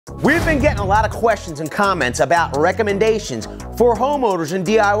We've been getting a lot of questions and comments about recommendations for homeowners and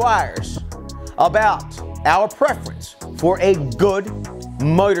DIYers about our preference for a good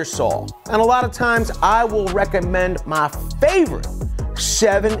miter saw. And a lot of times I will recommend my favorite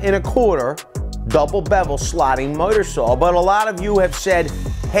 7 1/4 double bevel sliding miter saw. But a lot of you have said,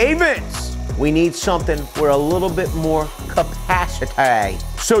 hey Vince, we need something with a little bit more capacity.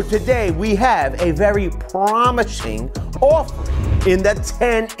 So today we have a very promising offering in the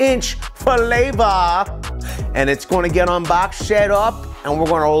 10-inch flavor. And it's going to get unboxed, set up, and we're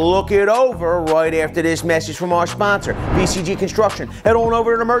going to look it over right after this message from our sponsor, VCG Construction. Head on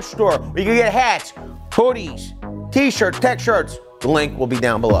over to the merch store where you can get hats, hoodies, t-shirts, tech shirts. The link will be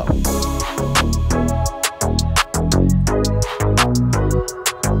down below.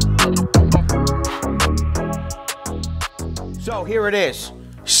 So here it is.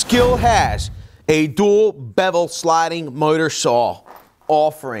 Skil has a dual bevel sliding miter saw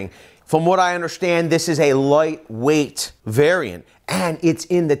offering. From what I understand, this is a lightweight variant, and it's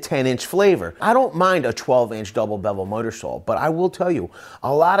in the 10-inch flavor. I don't mind a 12-inch double bevel miter saw, but I will tell you,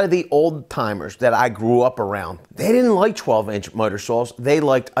 a lot of the old timers that I grew up around, they didn't like 12-inch miter saws. They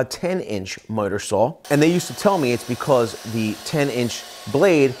liked a 10-inch miter saw, and they used to tell me it's because the 10-inch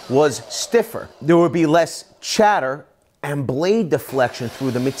blade was stiffer. There would be less chatter and blade deflection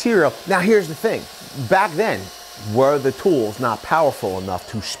through the material. Now here's the thing, back then, were the tools not powerful enough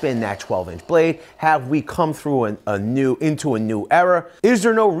to spin that 12-inch blade? Have we come through into a new era? Is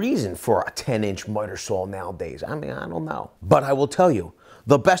there no reason for a 10-inch miter saw nowadays? I mean, I don't know. But I will tell you,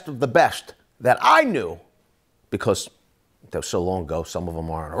 the best of the best that I knew, because that was so long ago, some of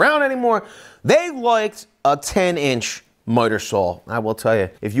them aren't around anymore, they liked a 10-inch miter saw. I will tell you,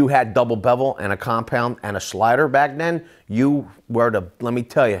 if you had double bevel and a compound and a slider back then, you were let me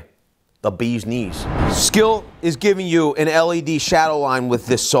tell you, the bee's knees. Skil is giving you an LED shadow line with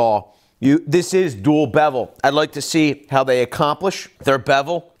this saw. This is dual bevel. I'd like to see how they accomplish their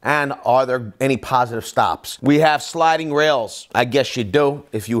bevel, and are there any positive stops. We have sliding rails. I guess you do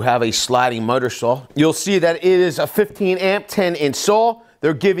if you have a sliding miter saw. You'll see that it is a 15 amp 10-inch saw.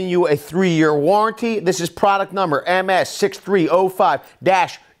 They're giving you a 3-year warranty. This is product number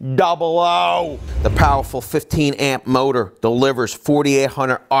MS6305-00. The powerful 15 amp motor delivers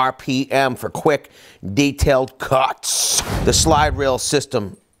 4,800 RPM for quick, detailed cuts. The slide rail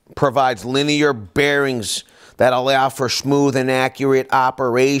system provides linear bearings that allow for smooth and accurate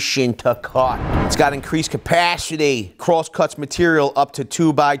operation to cut. It's got increased capacity. Cross cuts material up to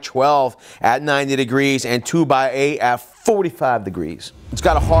 2x12 at 90 degrees and 2x8 at 45 degrees. It's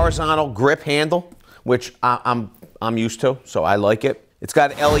got a horizontal grip handle, which I'm used to, so I like it. It's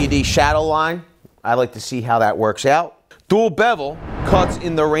got an LED shadow line. I like to see how that works out. Dual bevel cuts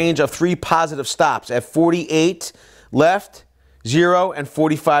in the range of 3 positive stops at 48 left, 0, and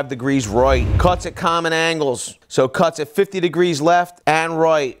 45 degrees right. Cuts at common angles. So cuts at 50 degrees left and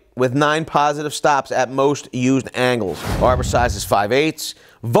right with 9 positive stops at most used angles. Arbor size is 5/8.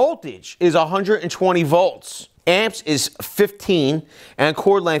 Voltage is 120 volts. Amps is 15, and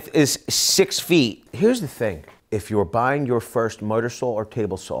cord length is 6 feet. Here's the thing. If you're buying your first miter saw or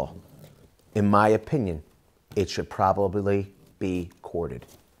table saw, in my opinion, it should probably be corded.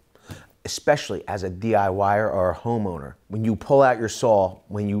 Especially as a DIYer or a homeowner. When you pull out your saw,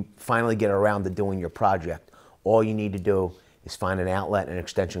 when you finally get around to doing your project, all you need to do is find an outlet and an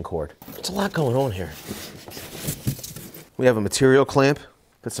extension cord. There's a lot going on here. We have a material clamp,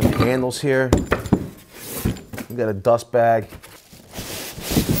 put some handles here. We got a dust bag.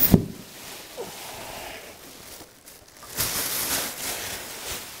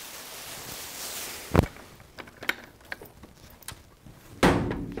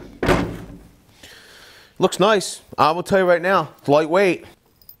 Looks nice. I will tell you right now, it's lightweight.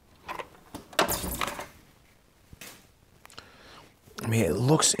 I mean, it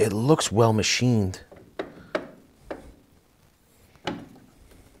looks well machined.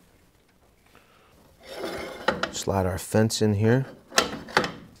 Slide our fence in here.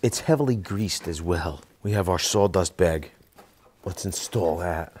 It's heavily greased as well. We have our sawdust bag. Let's install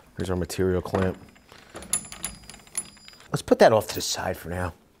that. Here's our material clamp. Let's put that off to the side for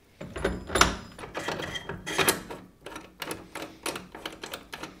now.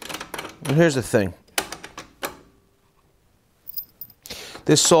 And here's the thing.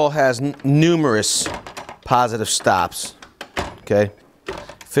 This saw has numerous positive stops, okay?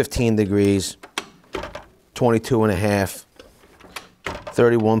 15 degrees, 22.5,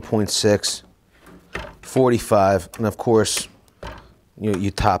 31.6, 45, and of course,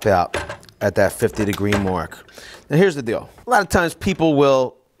 you top out at that 50-degree mark. Now here's the deal. A lot of times people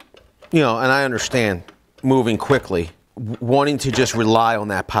will, and I understand moving quickly, wanting to just rely on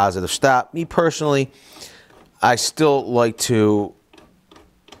that positive stop. Me personally, I still like to,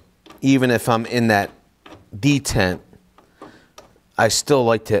 even if I'm in that detent, I still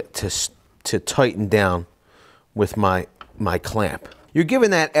like to tighten down with my clamp. You're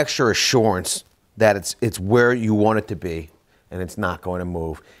giving that extra assurance that it's where you want it to be, and it's not going to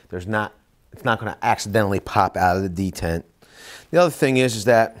move. It's not going to accidentally pop out of the detent. The other thing is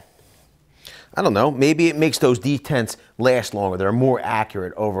that, I don't know, maybe it makes those detents last longer. They're more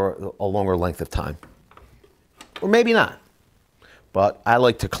accurate over a longer length of time. Or maybe not. But I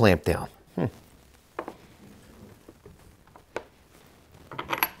like to clamp down.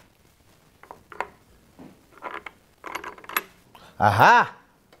 Aha!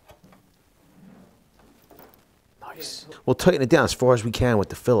 Nice. We'll tighten it down as far as we can with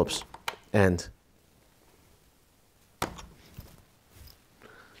the Phillips. And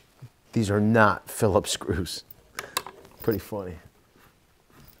these are not Phillips screws. Pretty funny.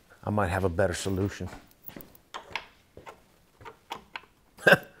 I might have a better solution.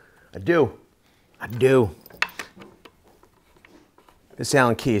 I do. This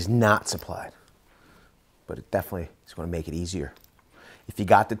Allen key is not supplied, but it definitely is going to make it easier. If you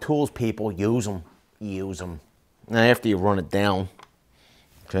got the tools, people, use them. Use them. Now, after you run it down,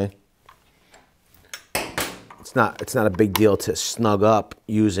 okay, it's not a big deal to snug up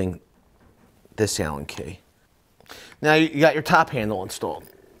using this Allen key. Now you got your top handle installed.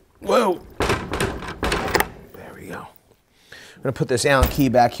 Whoa! There we go. I'm going to put this Allen key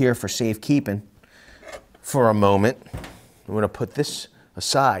back here for safekeeping for a moment. I'm going to put this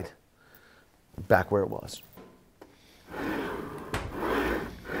aside, back where it was.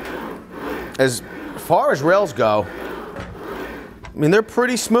 As far as rails go, I mean, they're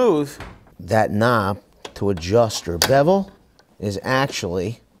pretty smooth. That knob to adjust your bevel is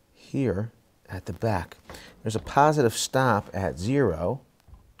actually here at the back. There's a positive stop at 0,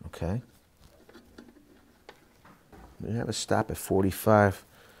 okay? We have a stop at 45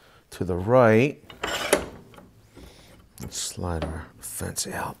 to the right. Let's slide our fence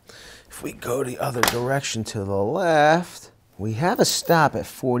out. If we go the other direction to the left, we have a stop at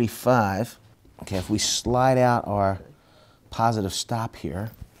 45. Okay, if we slide out our positive stop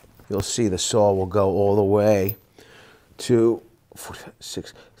here, you'll see the saw will go all the way to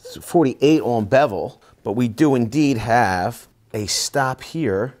 48 on bevel, but we do indeed have a stop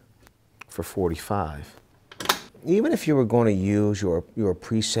here for 45. Even if you were going to use your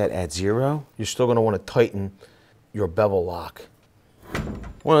preset at 0, you're still going to want to tighten your bevel lock.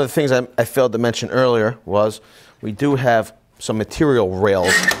 One of the things I failed to mention earlier was we do have some material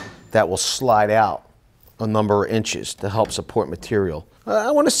rails that will slide out a number of inches to help support material.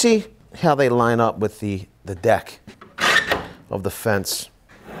 I want to see how they line up with the deck of the fence.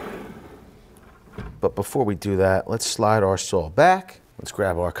 But before we do that, let's slide our saw back. Let's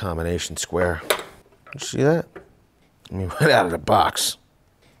grab our combination square. You see that? I mean, right out of the box.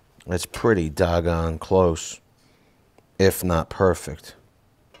 It's pretty doggone close, if not perfect.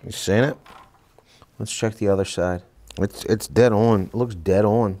 You seeing it? Let's check the other side. It's dead on. It looks dead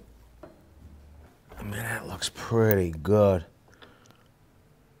on. I mean, that looks pretty good.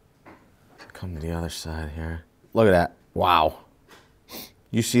 Come to the other side here. Look at that. Wow.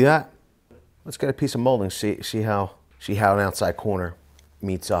 You see that? Let's get a piece of molding, see how an outside corner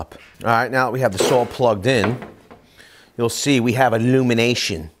meets up. All right, now that we have the saw plugged in, you'll see we have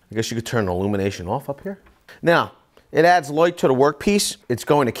illumination. I guess you could turn the illumination off up here. Now, it adds light to the workpiece. It's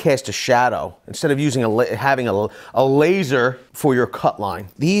going to cast a shadow instead of using having a laser for your cut line.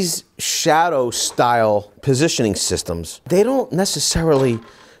 These shadow style positioning systems, they don't necessarily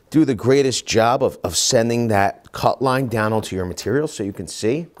do the greatest job of sending that cut line down onto your material so you can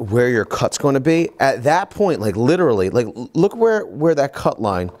see where your cut's going to be. At that point, like literally, like look where that cut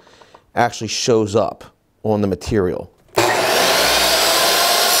line actually shows up on the material.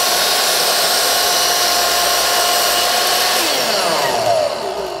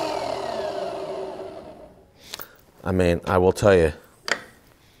 I mean, I will tell you,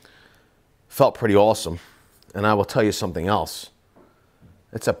 felt pretty awesome. And I will tell you something else.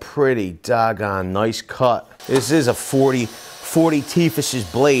 It's a pretty doggone nice cut. This is a 40 T-Fish's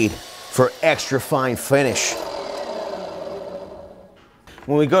blade for extra fine finish.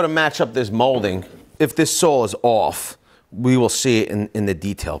 When we go to match up this molding, if this saw is off, we will see it in the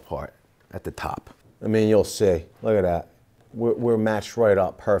detail part at the top. I mean, you'll see, look at that. We're matched right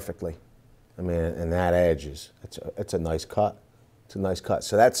up perfectly. I mean, and that edge is, it's a nice cut. It's a nice cut.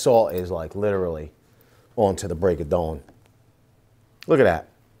 So that saw is like literally onto the break of dawn. Look at that.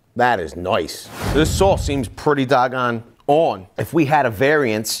 That is nice. This saw seems pretty doggone on. If we had a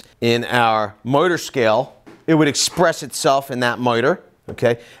variance in our motor scale it would express itself in that miter,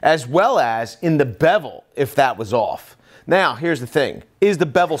 okay, as well as in the bevel if that was off. Now, here's the thing. Is the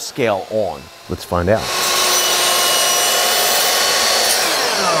bevel scale on? Let's find out.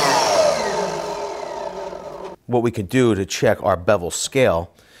 What we could do to check our bevel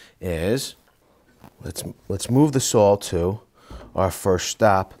scale is, let's move the saw to our first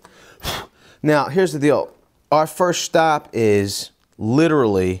stop. Now, here's the deal. Our first stop is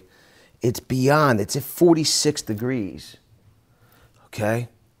literally, it's at 46 degrees, okay?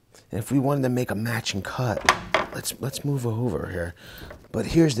 And if we wanted to make a matching cut, let's move over here. But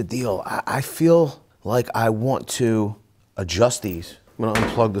here's the deal. I feel like I want to adjust these. I'm gonna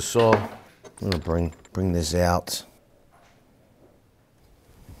unplug the saw. I'm gonna bring this out.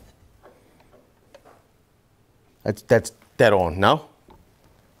 That's dead on, no?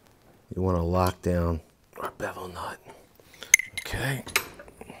 You wanna lock down our bevel nut. Okay.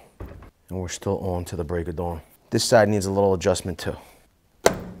 And we're still on to the break of dawn. This side needs a little adjustment too.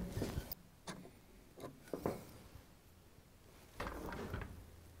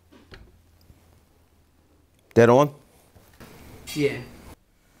 Dead on? Yeah.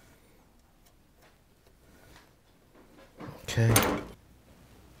 Okay.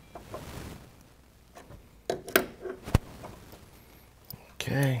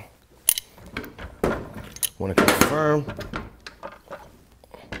 Okay. Want to confirm?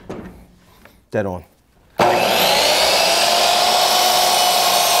 Dead on.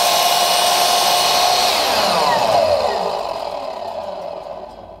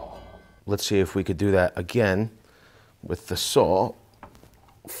 Let's see if we could do that again with the saw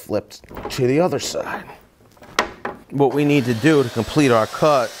flipped to the other side. What we need to do to complete our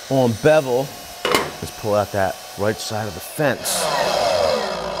cut on bevel is pull out that right side of the fence.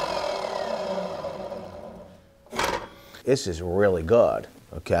 This is really good,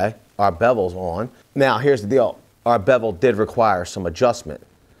 okay? Our bevel's on. Now, here's the deal. Our bevel did require some adjustment.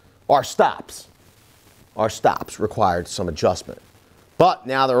 Our stops required some adjustment. But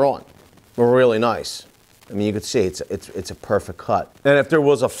now they're on. They're really nice. I mean, you can see it's a perfect cut. And if there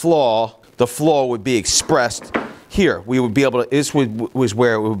was a flaw, the flaw would be expressed here. We would be able to, this was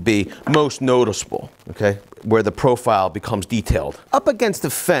where it would be most noticeable, okay? Where the profile becomes detailed. Up against the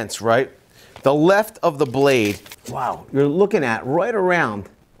fence, right? The left of the blade, wow, you're looking at right around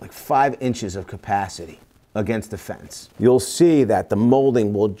like 5 inches of capacity against the fence. You'll see that the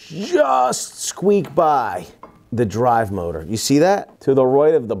molding will just squeak by the drive motor. You see that? To the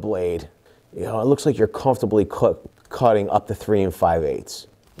right of the blade, you know, it looks like you're comfortably cutting up to 3 5/8.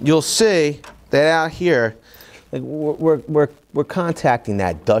 You'll see that out here, like we're contacting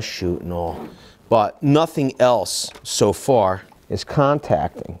that dust chute and all, but nothing else so far is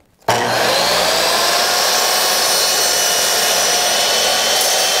contacting.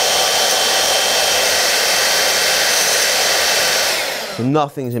 So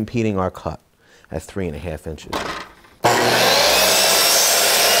nothing's impeding our cut at 3 1/2 inches.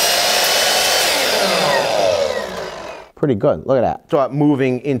 Pretty good, look at that. Start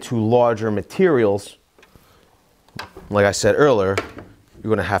moving into larger materials. Like I said earlier,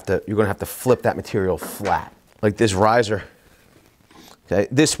 you're gonna have to flip that material flat. Like this riser. Okay,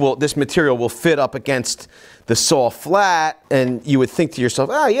 this material will fit up against the saw flat, and you would think to yourself,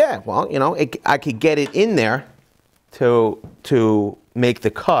 oh yeah, well, you know, I could get it in there to make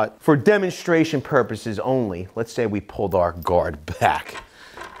the cut. For demonstration purposes only, let's say we pulled our guard back.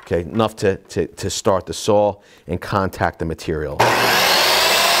 Okay, enough to start the saw and contact the material.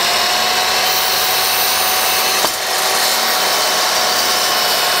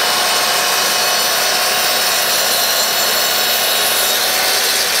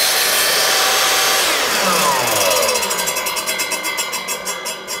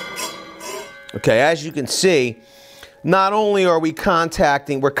 Okay, as you can see, not only are we're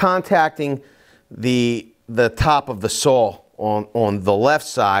contacting the top of the saw on the left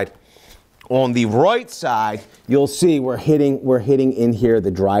side. On the right side, you'll see we're hitting in here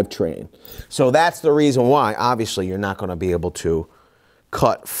the drivetrain. So that's the reason why, obviously, you're not going to be able to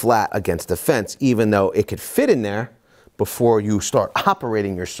cut flat against the fence, even though it could fit in there before you start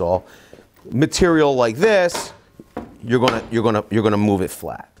operating your saw. Material like this, you're gonna move it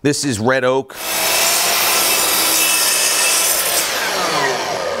flat. This is red oak.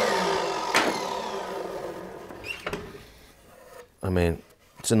 I mean,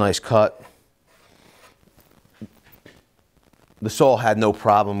 it's a nice cut. The saw had no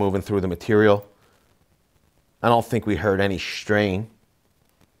problem moving through the material. I don't think we heard any strain.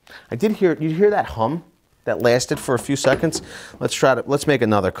 I did hear, you hear that hum that lasted for a few seconds? Let's make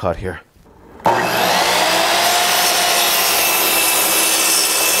another cut here.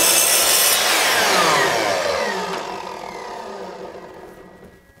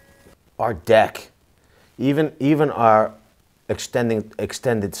 our deck, even our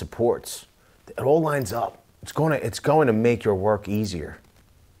extended supports, it all lines up. It's going to make your work easier.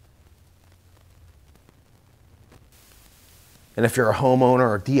 And if you're a homeowner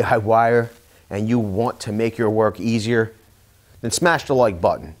or DIYer and you want to make your work easier, then smash the like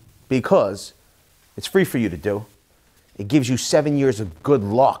button, because it's free for you to do. It gives you 7 years of good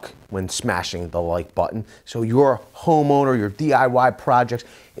luck when smashing the like button. So your homeowner, your DIY projects,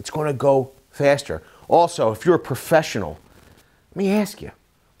 it's going to go faster. Also, if you're a professional, let me ask you,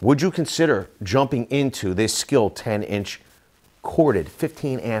 would you consider jumping into this Skil 10-inch corded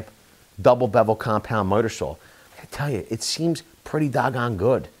 15-amp double bevel compound motor saw? I tell you, it seems pretty doggone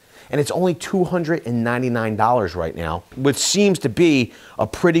good. And it's only $299 right now, which seems to be a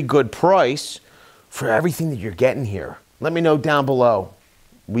pretty good price for everything that you're getting here. Let me know down below.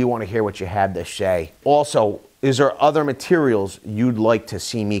 We want to hear what you have to say. Also, is there other materials you'd like to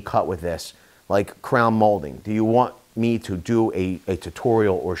see me cut with this, like crown molding? Do you want me to do a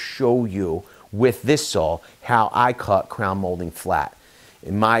tutorial or show you with this saw how I cut crown molding flat?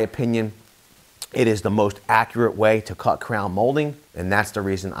 In my opinion, it is the most accurate way to cut crown molding, and that's the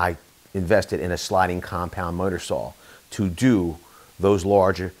reason I invested in a sliding compound motor saw, to do those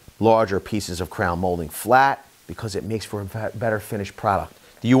larger pieces of crown molding flat, because it makes for a better finished product.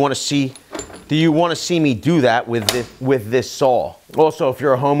 Do you want to see me do that with this saw? Also, if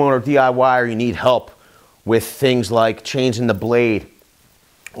you're a homeowner, DIY, or you need help with things like changing the blade,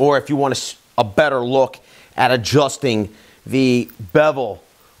 or if you want a better look at adjusting the bevel,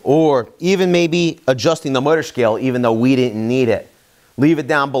 or even maybe adjusting the motor scale even though we didn't need it, leave it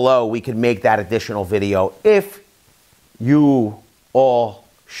down below. We could make that additional video if you all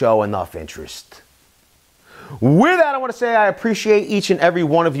show enough interest. With that, I want to say I appreciate each and every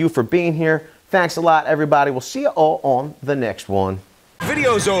one of you for being here. Thanks a lot, everybody. We'll see you all on the next one.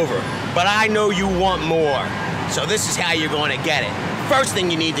 Video's over, but I know you want more. So this is how you're going to get it. First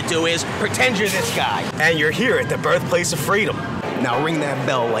thing you need to do is pretend you're this guy, and you're here at the birthplace of freedom. Now ring that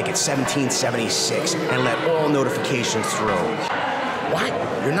bell like it's 1776 and let all notifications through. What?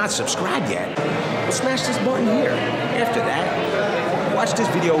 You're not subscribed yet? Well, smash this button here. After that, watch this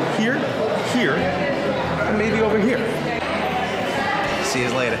video here, and maybe over here. See you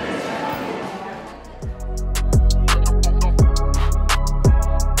later.